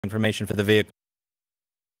information for the vehicle.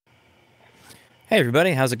 Hey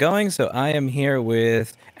everybody, how's it going? So I am here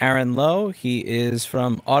with Aaron Lowe. He is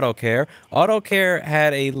from Autocare. Autocare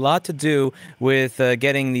had a lot to do with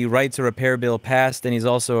getting the right to repair bill passed, and he's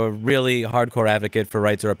also a really hardcore advocate for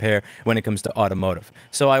right to repair when it comes to automotive.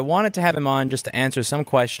 So I wanted to have him on just to answer some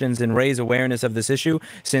questions and raise awareness of this issue,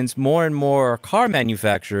 since more and more car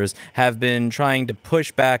manufacturers have been trying to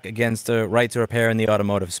push back against the right to repair in the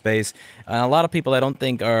automotive space. A lot of people I don't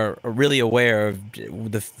think are really aware of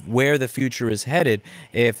where the future is headed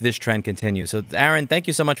if this trend continues. So, Aaron, thank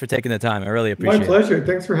you so much for taking the time. I really appreciate it. My pleasure.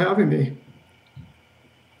 Thanks for having me.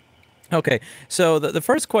 Okay, so the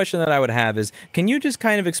first question that I would have is, can you just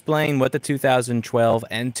kind of explain what the 2012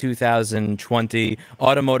 and 2020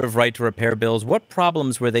 automotive right to repair bills, what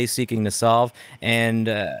problems were they seeking to solve, and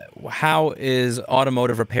how is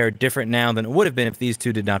automotive repair different now than it would have been if these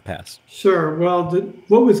two did not pass? Sure. Well,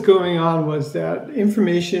 what was going on was that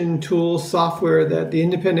information tools, software that the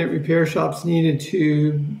independent repair shops needed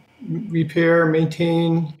to repair,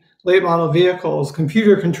 maintain late model vehicles,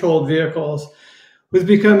 computer-controlled vehicles, was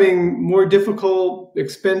becoming more difficult,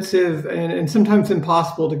 expensive, and sometimes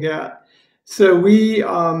impossible to get. So we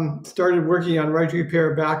started working on right to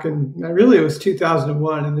repair back in, really it was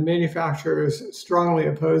 2001, and the manufacturers strongly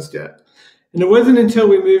opposed it. And it wasn't until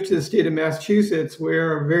we moved to the state of Massachusetts,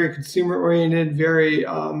 where a very consumer-oriented, very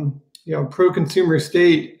pro-consumer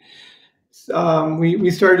state,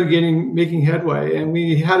 we started making headway. And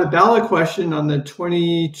we had a ballot question on the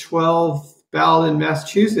 2012 ballot in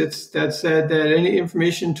Massachusetts that said that any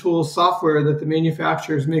information tool software that the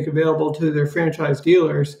manufacturers make available to their franchise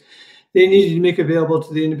dealers, they needed to make available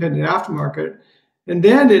to the independent aftermarket. And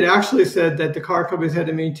then it actually said that the car companies had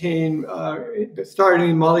to maintain, starting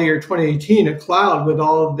in model year 2018, a cloud with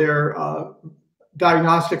all of their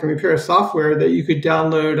diagnostic and repair software that you could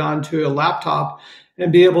download onto a laptop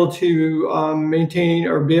and be able to maintain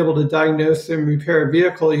or be able to diagnose and repair a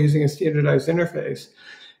vehicle using a standardized interface.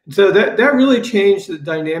 So that really changed the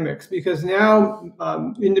dynamics, because now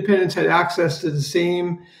independents had access to the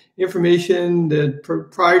same information, the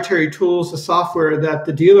proprietary tools, the software that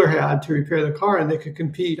the dealer had to repair the car, and they could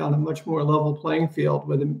compete on a much more level playing field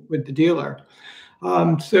with the dealer.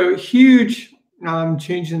 So huge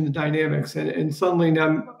change in the dynamics, and suddenly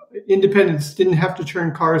now independents didn't have to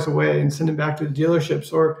turn cars away and send them back to the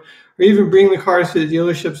dealerships, or even bring the cars to the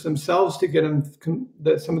dealerships themselves to get them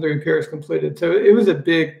some of the repairs completed. So it was a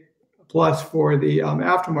big plus for the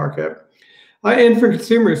aftermarket and for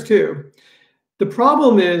consumers too. The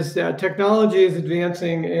problem is that technology is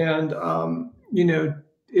advancing and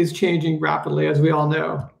is changing rapidly, as we all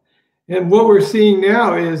know. And what we're seeing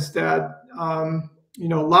now is that a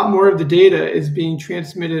lot more of the data is being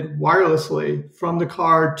transmitted wirelessly from the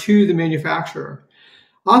car to the manufacturer.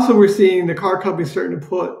 Also, we're seeing the car companies starting to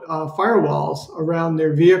put firewalls around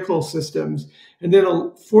their vehicle systems, and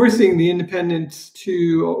then forcing the independents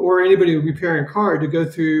or anybody repairing a car to go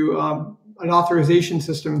through an authorization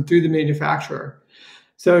system through the manufacturer.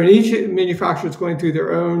 So each manufacturer is going through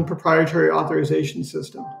their own proprietary authorization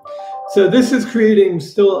system. So this is creating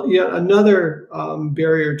still yet another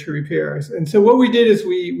barrier to repairs. And so what we did is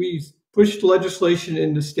we pushed legislation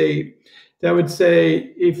in the state that would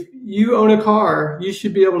say, if you own a car, you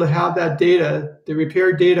should be able to have that data, the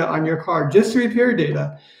repair data on your car, just the repair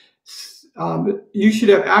data. You should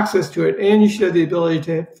have access to it, and you should have the ability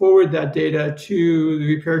to forward that data to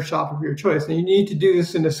the repair shop of your choice. And you need to do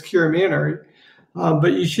this in a secure manner,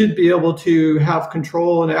 but you should be able to have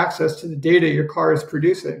control and access to the data your car is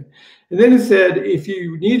producing. And then it said, if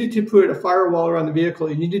you needed to put a firewall around the vehicle,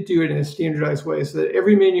 you need to do it in a standardized way, so that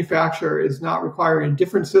every manufacturer is not requiring a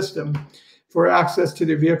different system for access to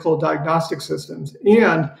their vehicle diagnostic systems.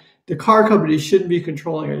 And the car company shouldn't be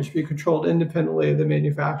controlling it. It should be controlled independently of the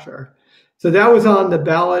manufacturer. So that was on the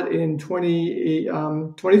ballot in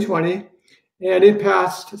 2020, and it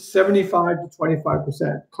passed 75 to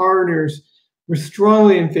 25%. Car owners were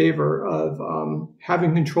strongly in favor of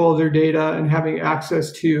having control of their data and having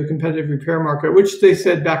access to a competitive repair market, which they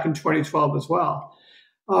said back in 2012 as well.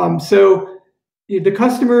 So the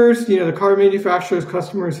customers, the car manufacturers'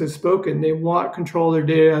 customers have spoken. They want control of their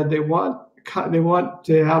data. They want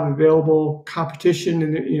to have available competition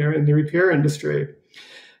in the repair industry.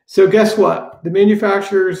 So guess what? The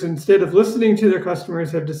manufacturers, instead of listening to their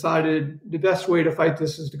customers, have decided the best way to fight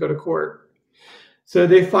this is to go to court. So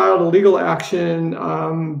they filed a legal action,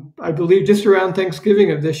 I believe, just around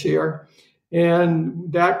Thanksgiving of this year.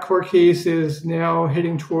 And that court case is now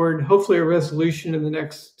heading toward, hopefully, a resolution in the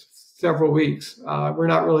next several weeks. We're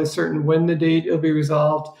not really certain when the date will be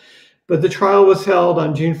resolved, but the trial was held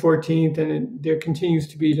on June 14th, and there continues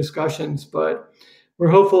to be discussions. But we're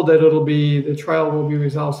hopeful that the trial will be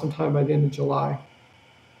resolved sometime by the end of July.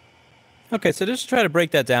 Okay, so just try to break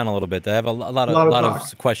that down a little bit. I have a lot A of lot of lot of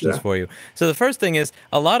talk. questions Yeah. for you. So the first thing is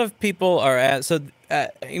a lot of people are at so.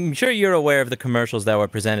 I'm sure you're aware of the commercials that were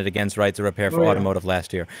presented against right to repair Oh for yeah. automotive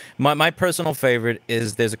last year. My personal favorite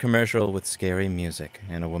is there's a commercial with scary music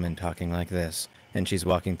and a woman talking like this. And she's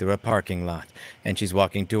walking through a parking lot. And she's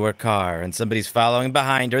walking to her car. And somebody's following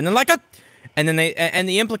behind her. And then like a and then and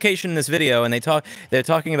the implication in this video, and they're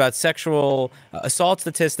talking about sexual assault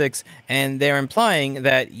statistics, and they're implying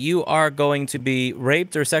that you are going to be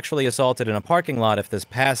raped or sexually assaulted in a parking lot if this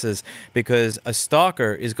passes, because a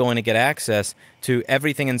stalker is going to get access to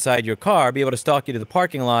everything inside your car, be able to stalk you to the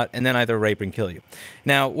parking lot, and then either rape and kill you.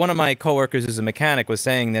 Now, one of my coworkers who's a mechanic was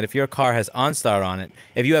saying that if your car has OnStar on it,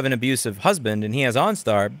 if you have an abusive husband and he has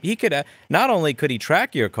OnStar, he could not only could he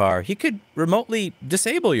track your car, he could remotely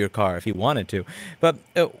disable your car if he wanted to. But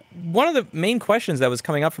one of the main questions that was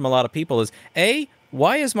coming up from a lot of people is, A,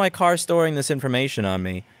 why is my car storing this information on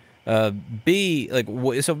me? B, like,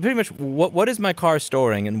 so pretty much what is my car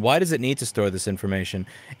storing and why does it need to store this information?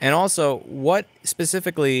 And also, what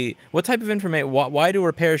type of information, why do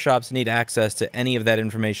repair shops need access to any of that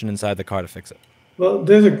information inside the car to fix it? Well,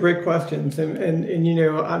 those are great questions,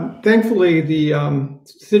 and thankfully the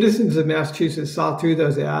citizens of Massachusetts saw through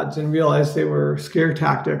those ads and realized they were scare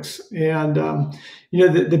tactics. And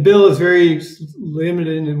the bill is very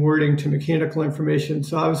limited in wording to mechanical information.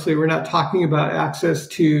 So obviously, we're not talking about access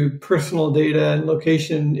to personal data and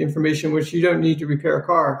location information, which you don't need to repair a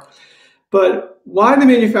car. But why the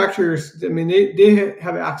manufacturers? I mean, they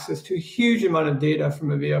have access to a huge amount of data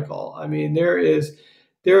from a vehicle. I mean, there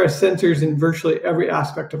are sensors in virtually every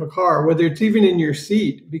aspect of a car, whether it's even in your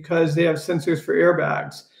seat, because they have sensors for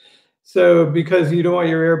airbags. So because you don't want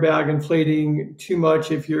your airbag inflating too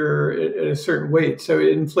much if you're at a certain weight. So it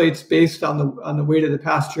inflates based on the weight of the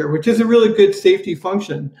passenger, which is a really good safety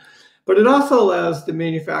function. But it also allows the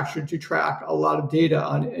manufacturer to track a lot of data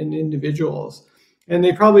on individuals. And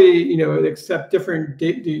they probably, accept different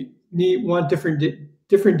data, want different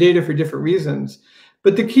data for different reasons.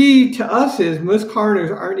 But the key to us is most car owners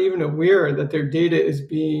aren't even aware that their data is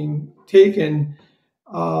being taken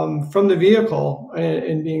from the vehicle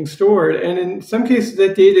and being stored. And in some cases,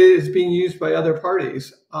 that data is being used by other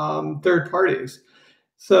parties, third parties.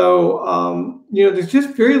 So, there's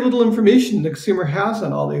just very little information the consumer has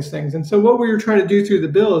on all these things. And so what we were trying to do through the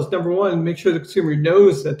bill is, number one, make sure the consumer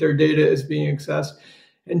knows that their data is being accessed.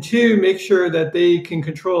 And two, make sure that they can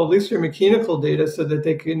control at least their mechanical data so that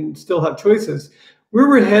they can still have choices. Where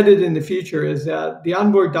we're headed in the future is that the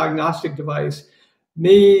onboard diagnostic device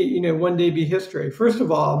may, one day be history. First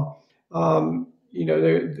of all,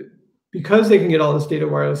 because they can get all this data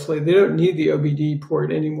wirelessly, they don't need the OBD port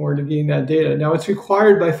anymore to gain that data. Now, it's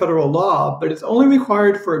required by federal law, but it's only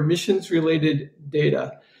required for emissions-related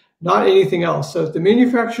data, not anything else. So if the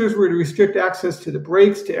manufacturers were to restrict access to the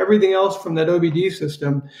brakes, to everything else from that OBD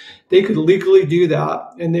system, they could legally do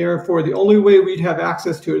that. And therefore, the only way we'd have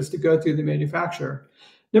access to it is to go through the manufacturer.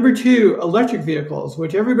 Number two, electric vehicles,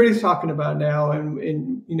 which everybody's talking about now.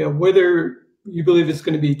 And whether you believe it's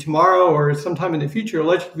going to be tomorrow or sometime in the future,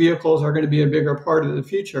 electric vehicles are going to be a bigger part of the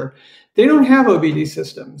future. They don't have OBD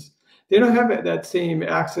systems. They don't have that same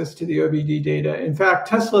access to the OBD data. In fact,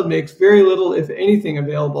 Tesla makes very little, if anything,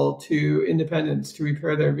 available to independents to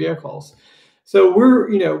repair their vehicles. So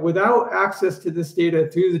we're, without access to this data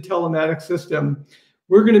through the telematics system,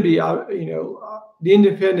 we're going to be out, the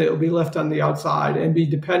independent will be left on the outside and be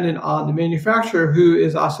dependent on the manufacturer, who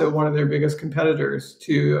is also one of their biggest competitors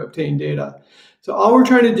to obtain data. So all we're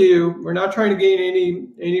trying to do, we're not trying to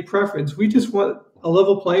gain any preference. We just want a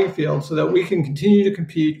level playing field so that we can continue to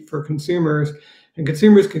compete for consumers, and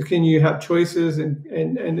consumers continue to have choices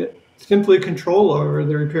and simply control over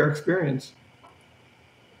the repair experience.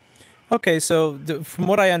 Okay, so from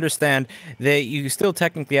what I understand, you still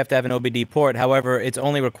technically have to have an OBD port. However, it's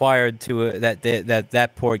only required to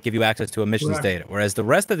that port give you access to emissions Correct. data. Whereas the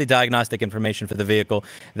rest of the diagnostic information for the vehicle,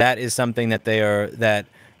 that is something that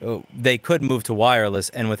they could move to wireless.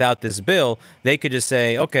 And without this bill, they could just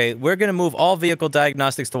say, okay, we're going to move all vehicle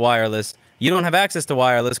diagnostics to wireless. You don't have access to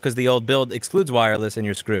wireless because the old bill excludes wireless, and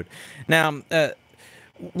you're screwed. Now,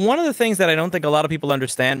 one of the things that I don't think a lot of people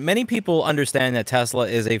understand, many people understand that Tesla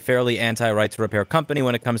is a fairly anti-right to repair company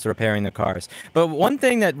when it comes to repairing their cars. But one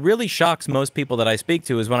thing that really shocks most people that I speak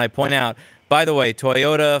to is when I point out, by the way,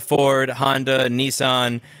 Toyota, Ford, Honda,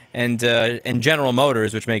 Nissan, and General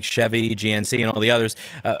Motors, which makes Chevy, GNC, and all the others,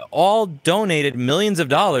 all donated millions of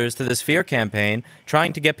dollars to this fear campaign,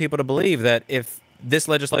 trying to get people to believe that if this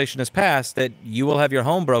legislation is passed, that you will have your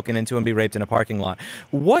home broken into and be raped in a parking lot.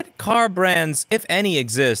 What car brands, if any,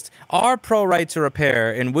 exist, are pro right to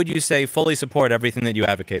repair, and would you say fully support everything that you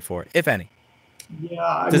advocate for, if any? Yeah,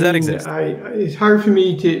 I Does that mean, exist? it's hard for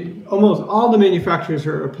me to, almost all the manufacturers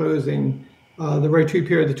are opposing the right to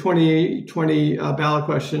repair, the 2020 ballot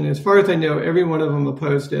question. As far as I know, every one of them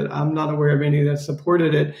opposed it. I'm not aware of any that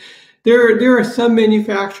supported it. There are some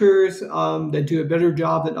manufacturers that do a better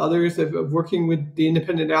job than others of working with the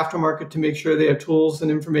independent aftermarket to make sure they have tools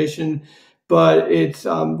and information. But it's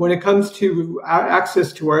when it comes to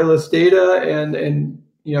access to wireless data and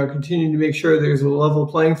continuing to make sure there's a level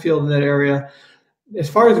playing field in that area. As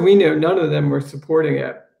far as we know, none of them were supporting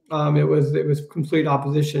it. It was complete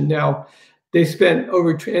opposition. Now, they spent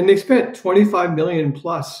 25 million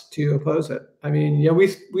plus to oppose it. I mean,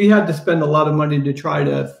 we had to spend a lot of money to try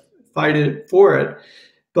to fight it for it,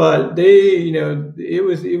 but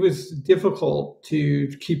it was difficult to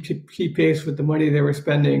keep pace with the money they were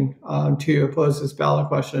spending to oppose this ballot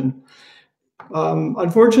question.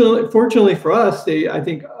 Fortunately for us, they, I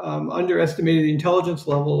think, underestimated the intelligence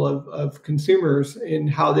level of consumers in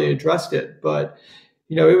how they addressed it. But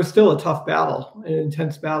it was still a tough battle, an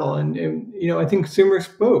intense battle, and I think consumers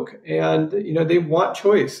spoke, and they want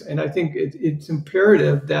choice, and I think it's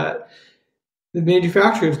imperative that the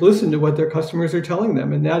manufacturers listen to what their customers are telling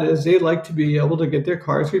them, and that is they like to be able to get their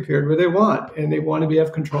cars repaired where they want, and they want to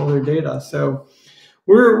have control of their data. So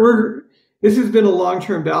we're this has been a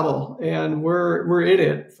long-term battle, and we're in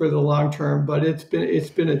it for the long term, but it's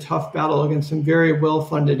been a tough battle against some very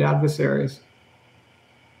well-funded adversaries.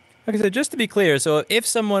 Okay, so just to be clear, so if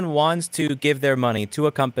someone wants to give their money to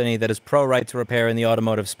a company that is pro right to repair in the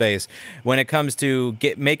automotive space, when it comes to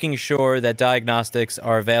making sure that diagnostics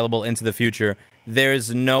are available into the future,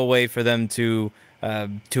 there's no way for them to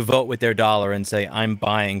vote with their dollar and say, I'm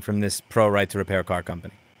buying from this pro right to repair car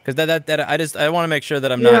company. Because I want to make sure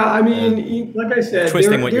that I'm Yeah, not I mean, like I said,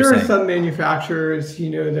 twisting what you're there are saying. some manufacturers,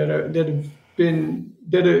 that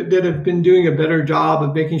have been doing a better job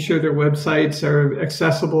of making sure their websites are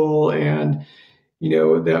accessible, and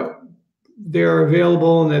that they're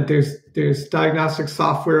available, and that there's diagnostic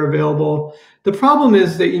software available. The problem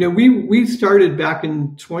is that we started back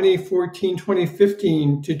in 2014,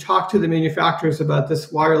 2015 to talk to the manufacturers about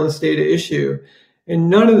this wireless data issue, and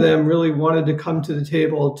none of them really wanted to come to the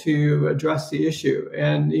table to address the issue.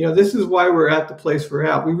 And this is why we're at the place we're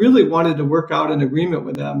at. We really wanted to work out an agreement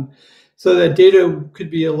with them so that data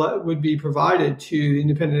would be provided to the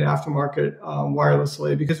independent aftermarket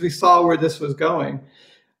wirelessly, because we saw where this was going.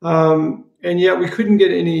 And yet we couldn't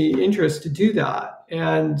get any interest to do that.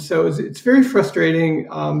 And so it's very frustrating,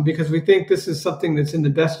 because we think this is something that's in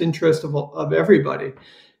the best interest of everybody.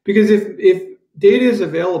 Because if data is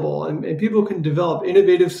available, and people can develop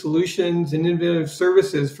innovative solutions and innovative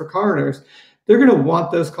services for car owners, they're going to want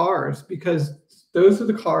those cars, because those are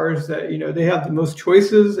the cars that they have the most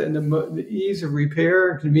choices and the ease of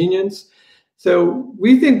repair and convenience. So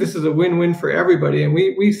we think this is a win-win for everybody, and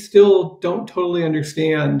we still don't totally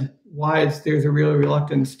understand why there's a real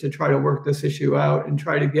reluctance to try to work this issue out and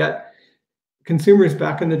try to get consumers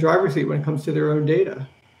back in the driver's seat when it comes to their own data.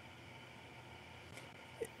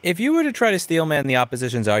 If you were to try to steelman the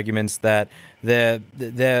opposition's arguments that there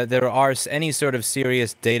are any sort of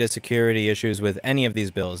serious data security issues with any of these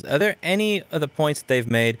bills, are there any of the points that they've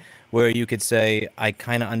made where you could say, I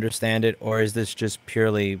kind of understand it, or is this just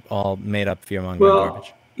purely all made up fear-mongering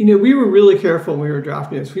garbage? We were really careful when we were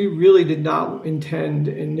drafting this. We really did not intend,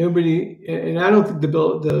 and I don't think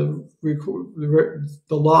the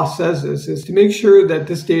law says this, is to make sure that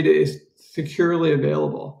this data is securely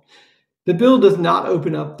available. The bill does not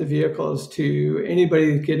open up the vehicles to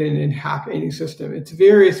anybody to get in and hack any system. It's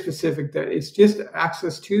very specific that it's just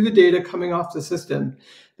access to the data coming off the system.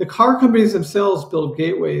 The car companies themselves build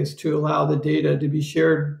gateways to allow the data to be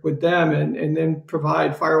shared with them, and then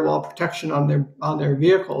provide firewall protection on their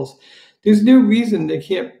vehicles. There's no reason they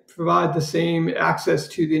can't provide the same access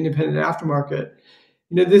to the independent aftermarket.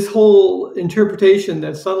 This whole interpretation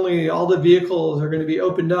that suddenly all the vehicles are going to be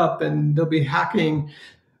opened up and they'll be hacking.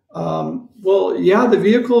 The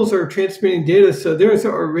vehicles are transmitting data, so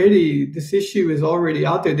this issue is already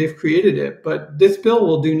out there. They've created it, but this bill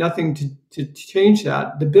will do nothing to change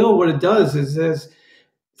that. The bill, what it does is says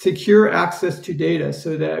secure access to data,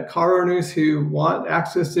 so that car owners who want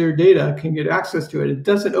access to their data can get access to it. It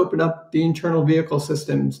doesn't open up the internal vehicle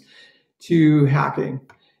systems to hacking.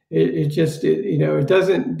 It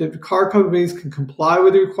doesn't. The car companies can comply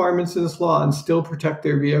with the requirements of this law and still protect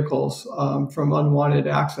their vehicles from unwanted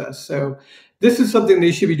access. So this is something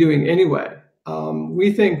they should be doing anyway.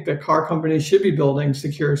 We think that car companies should be building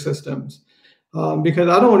secure systems. because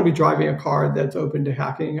I don't want to be driving a car that's open to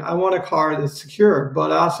hacking. I want a car that's secure,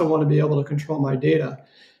 but I also want to be able to control my data.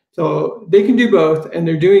 So they can do both, and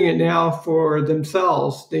they're doing it now for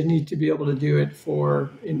themselves. They need to be able to do it for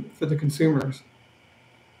the consumers.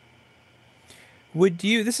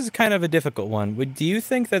 This is kind of a difficult one. Do you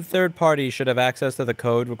think that third parties should have access to the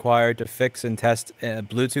code required to fix and test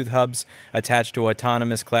Bluetooth hubs attached to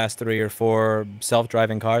autonomous class 3 or 4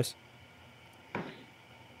 self-driving cars?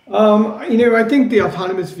 I think the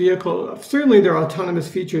autonomous vehicle, certainly there are autonomous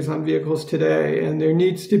features on vehicles today, and there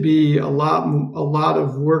needs to be a lot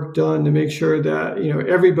of work done to make sure that,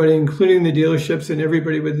 everybody, including the dealerships and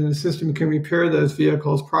everybody within the system, can repair those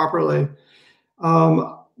vehicles properly.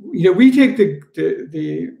 We take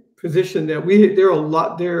the position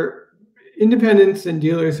that there are independents and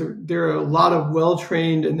dealers, there are a lot of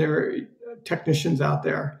well-trained and there are technicians out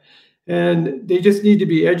there. And they just need to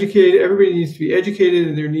be educated. Everybody needs to be educated,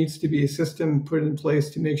 and there needs to be a system put in place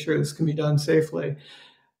to make sure this can be done safely.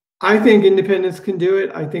 I think independents can do it.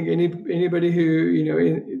 I think anybody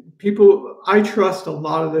who, I trust a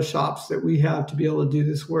lot of the shops that we have to be able to do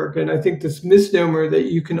this work. And I think this misnomer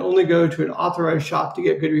that you can only go to an authorized shop to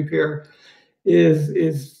get good repair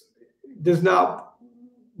does not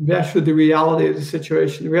mesh with the reality of the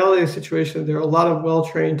situation. The reality of the situation, there are a lot of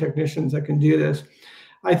well-trained technicians that can do this.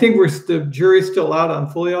 I think the jury's still out on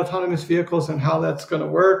fully autonomous vehicles and how that's going to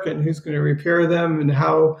work and who's going to repair them and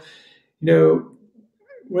how, when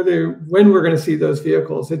we're going to see those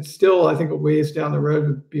vehicles. It's still, I think, a ways down the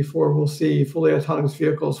road before we'll see fully autonomous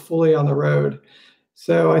vehicles fully on the road.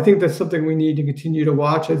 So I think that's something we need to continue to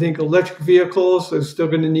watch. I think electric vehicles, there's still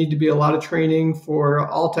going to need to be a lot of training for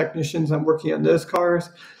all technicians. I'm working on those cars.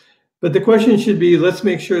 But the question should be, let's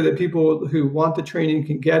make sure that people who want the training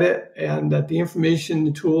can get it and that the information,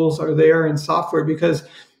 the tools are there and software, because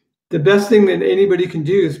the best thing that anybody can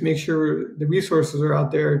do is make sure the resources are out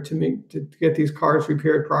there to get these cars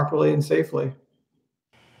repaired properly and safely.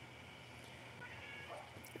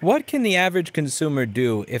 What can the average consumer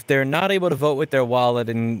do if they're not able to vote with their wallet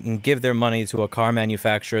and give their money to a car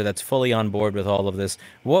manufacturer that's fully on board with all of this?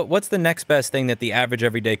 What's the next best thing that the average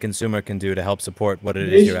everyday consumer can do to help support what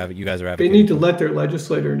it is you guys are advocating? They need to let their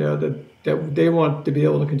legislator know that they want to be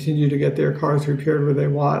able to continue to get their cars repaired where they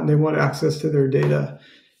want, and they want access to their data.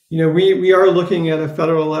 We are looking at a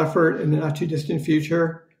federal effort in the not too distant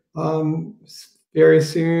future. Very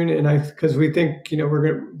soon, and because we think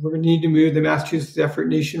we're going to need to move the Massachusetts effort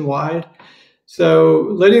nationwide. So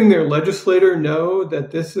letting their legislator know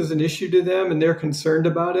that this is an issue to them and they're concerned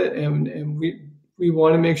about it, and we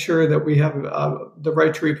want to make sure that we have the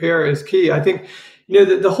right to repair is key. I think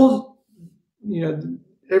the whole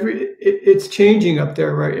it's changing up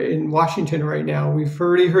there right in Washington right now. We've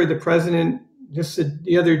already heard the president just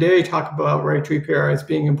the other day talk about right to repair as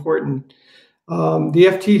being important. The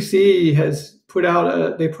FTC has put out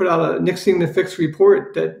a Nixing the Fix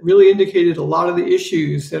report that really indicated a lot of the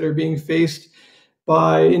issues that are being faced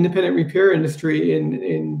by independent repair industry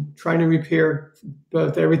in trying to repair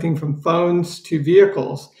both everything from phones to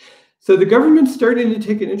vehicles. So the government's starting to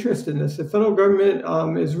take an interest in this. The federal government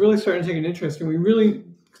is really starting to take an interest, and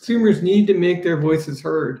consumers need to make their voices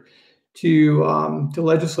heard to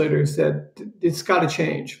legislators that it's got to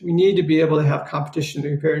change. We need to be able to have competition in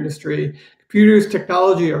the repair industry. Computers,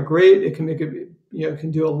 technology are great. It can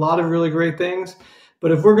can do a lot of really great things.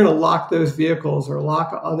 But if we're going to lock those vehicles or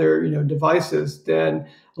lock other devices, then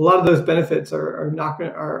a lot of those benefits are not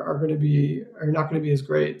going to be as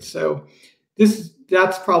great. So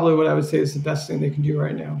that's probably what I would say is the best thing they can do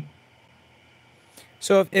right now.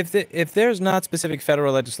 So if there's not specific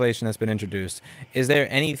federal legislation that's been introduced, is there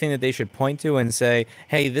anything that they should point to and say,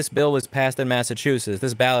 hey, this bill was passed in Massachusetts,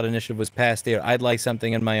 this ballot initiative was passed here, I'd like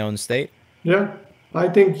something in my own state? Yeah, I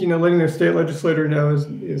think letting their state legislator know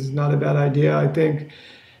is not a bad idea. I think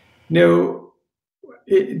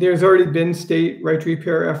there's already been state right to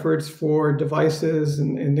repair efforts for devices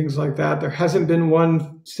and things like that. There hasn't been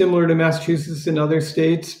one similar to Massachusetts in other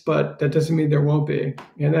states, but that doesn't mean there won't be.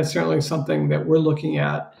 And that's certainly something that we're looking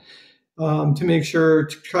at to make sure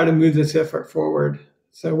to try to move this effort forward.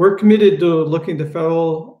 So we're committed to looking at the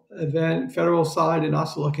federal side and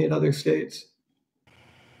also looking at other states.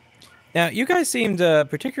 Now, you guys seemed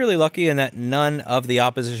particularly lucky in that none of the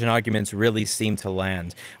opposition arguments really seemed to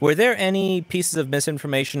land. Were there any pieces of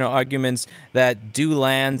misinformation or arguments that do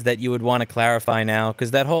land that you would want to clarify now?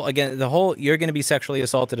 Because you're going to be sexually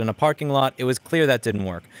assaulted in a parking lot, it was clear that didn't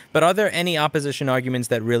work. But are there any opposition arguments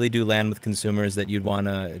that really do land with consumers that you'd want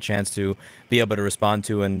a chance to be able to respond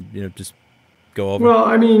to and just go over? Well,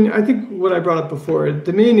 I think what I brought up before,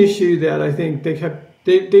 the main issue that I think they kept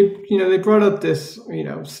they brought up this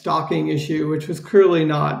stalking issue, which was clearly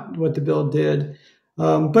not what the bill did.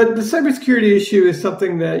 But the cybersecurity issue is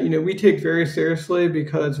something that we take very seriously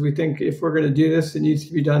because we think if we're going to do this, it needs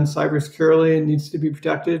to be done cyber securely and needs to be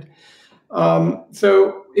protected.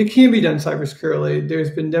 So it can be done cyber securely. There's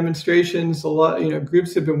been demonstrations. A lot,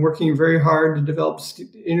 groups have been working very hard to develop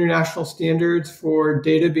international standards for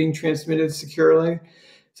data being transmitted securely.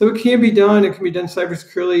 So it can be done. It can be done cyber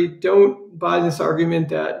securely. Don't buy this argument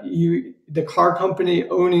that the car company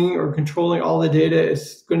owning or controlling all the data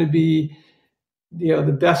is going to be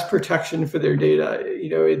the best protection for their data.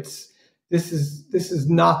 This is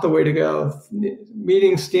not the way to go.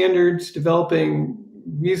 Meeting standards, developing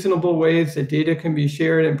reasonable ways that data can be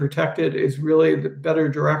shared and protected is really the better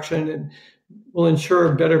direction and will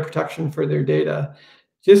ensure better protection for their data.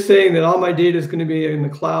 Just saying that all my data is going to be in the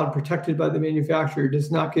cloud protected by the manufacturer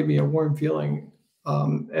does not give me a warm feeling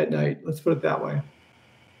at night. Let's put it that way.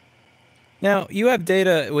 Now, you have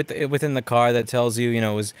data within the car that tells you,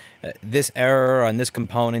 it was this error on this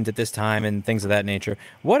component at this time and things of that nature.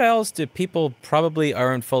 What else do people probably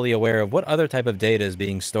aren't fully aware of? What other type of data is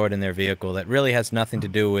being stored in their vehicle that really has nothing to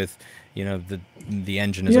do with, the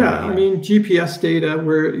engine is Yeah, already I mean, GPS data,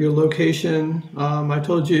 where your location. I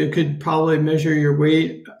told you it could probably measure your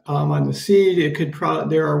weight on the seat. It could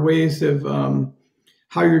there are ways of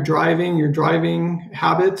how you're driving. Your driving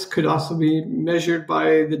habits could also be measured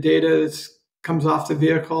by the data that comes off the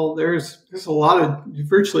vehicle. There's a lot of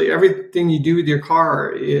virtually everything you do with your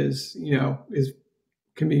car is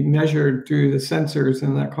can be measured through the sensors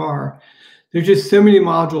in that car. There's just so many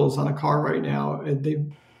modules on a car right now.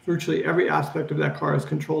 Virtually every aspect of that car is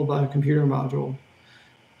controlled by a computer module.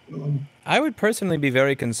 I would personally be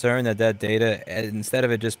very concerned that data, instead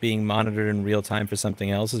of it just being monitored in real time for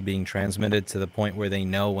something else, is being transmitted to the point where they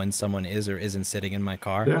know when someone is or isn't sitting in my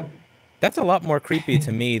car. Yeah. That's a lot more creepy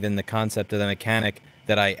to me than the concept of the mechanic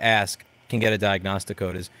that I ask can get a diagnostic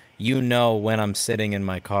code. Is when I'm sitting in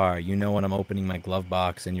my car, when I'm opening my glove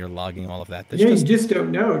box, and you're logging all of that. That's Yeah, you just just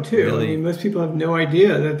don't know too. I really. mean, most people have no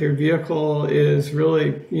idea that their vehicle is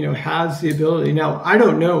really, has the ability. Now, I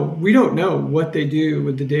don't know. We don't know what they do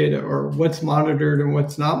with the data or what's monitored and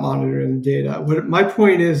what's not monitored in the data. My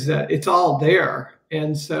point is that it's all there.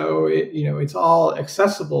 And so it's all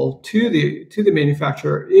accessible to the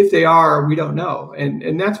manufacturer. If they are, we don't know.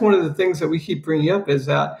 And that's one of the things that we keep bringing up is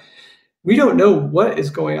that we don't know what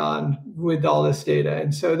is going on with all this data.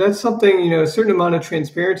 And so that's something, a certain amount of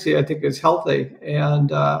transparency, I think, is healthy.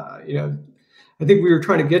 And, I think we were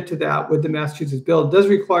trying to get to that with the Massachusetts bill. It does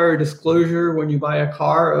require a disclosure when you buy a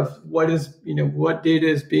car of what data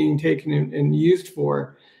is being taken and used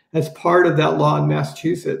for as part of that law in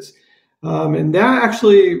Massachusetts. And that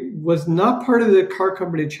actually was not part of the car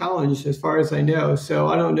company challenge, as far as I know. So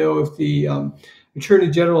I don't know if the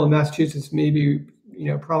Attorney General of Massachusetts maybe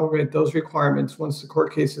promulgate those requirements once the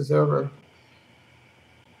court case is over.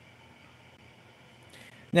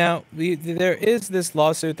 Now, there is this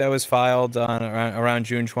lawsuit that was filed on around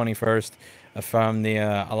June 21st from the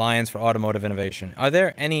Alliance for Automotive Innovation. Are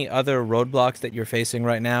there any other roadblocks that you're facing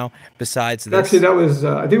right now besides this? Actually, that was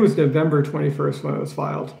I think it was November 21st when it was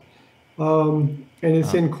filed. And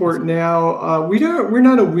it's in court now. We're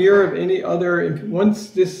not aware of any other.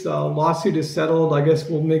 Once this lawsuit is settled, I guess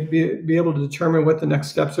we'll be able to determine what the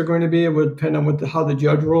next steps are going to be. It would depend on how the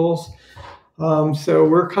judge rules. So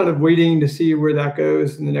we're kind of waiting to see where that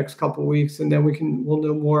goes in the next couple of weeks, and then we'll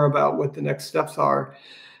know more about what the next steps are.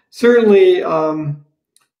 Certainly, I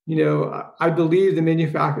believe the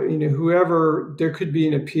manufacturer, whoever, there could be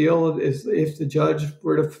an appeal if the judge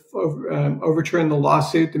were to overturn the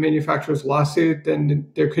lawsuit, the manufacturer's lawsuit,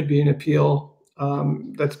 then there could be an appeal.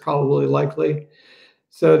 That's probably likely.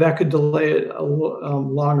 So that could delay it a little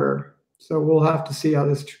longer. So we'll have to see how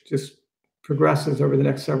this just progresses over the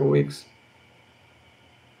next several weeks.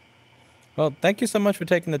 Well, thank you so much for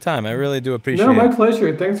taking the time. I really do appreciate it. No, my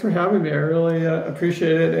pleasure. Thanks for having me. I really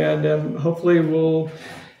appreciate it. And hopefully we'll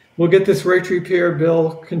get this right to repair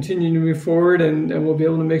bill continuing to move forward, and we'll be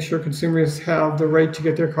able to make sure consumers have the right to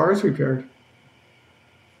get their cars repaired.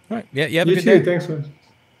 All right. Yeah, you have a good day. Thanks, man.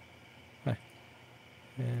 Bye.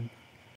 And